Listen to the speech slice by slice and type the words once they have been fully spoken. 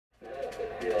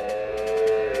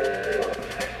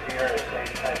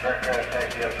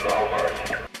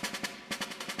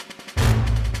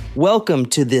Welcome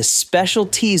to this special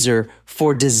teaser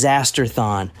for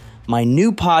Disasterthon, my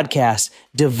new podcast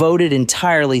devoted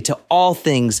entirely to all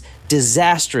things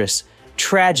disastrous,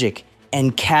 tragic,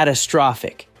 and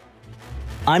catastrophic.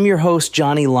 I'm your host,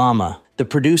 Johnny Lama, the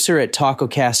producer at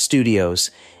TacoCast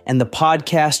Studios, and the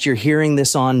podcast you're hearing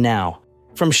this on now.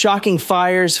 From shocking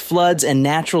fires, floods, and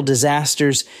natural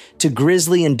disasters to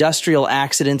grisly industrial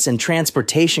accidents and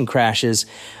transportation crashes,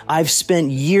 I've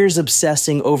spent years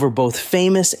obsessing over both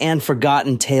famous and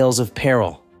forgotten tales of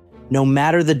peril. No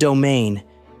matter the domain,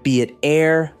 be it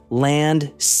air,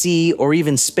 land, sea, or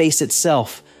even space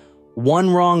itself, one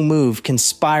wrong move can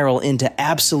spiral into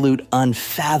absolute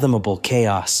unfathomable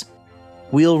chaos.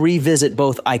 We'll revisit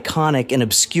both iconic and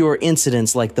obscure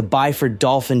incidents like the Byford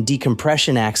Dolphin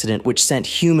decompression accident, which sent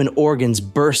human organs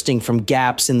bursting from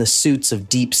gaps in the suits of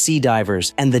deep sea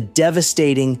divers, and the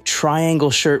devastating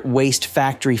Triangle Shirt Waste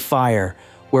Factory fire,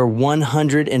 where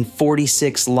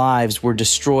 146 lives were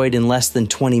destroyed in less than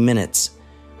 20 minutes.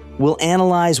 We'll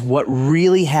analyze what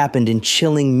really happened in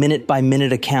chilling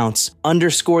minute-by-minute accounts,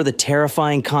 underscore the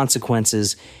terrifying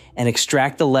consequences, and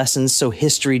extract the lessons so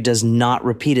history does not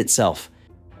repeat itself.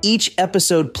 Each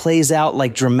episode plays out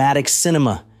like dramatic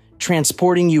cinema,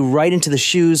 transporting you right into the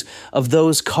shoes of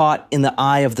those caught in the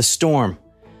eye of the storm.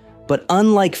 But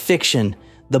unlike fiction,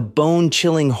 the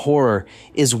bone-chilling horror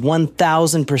is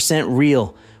 1,000%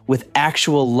 real, with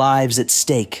actual lives at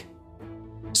stake.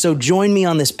 So join me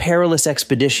on this perilous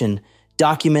expedition,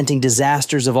 documenting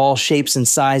disasters of all shapes and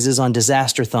sizes on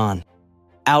Disasterthon.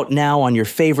 Out now on your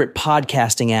favorite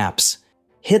podcasting apps.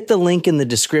 Hit the link in the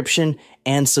description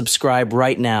and subscribe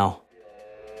right now.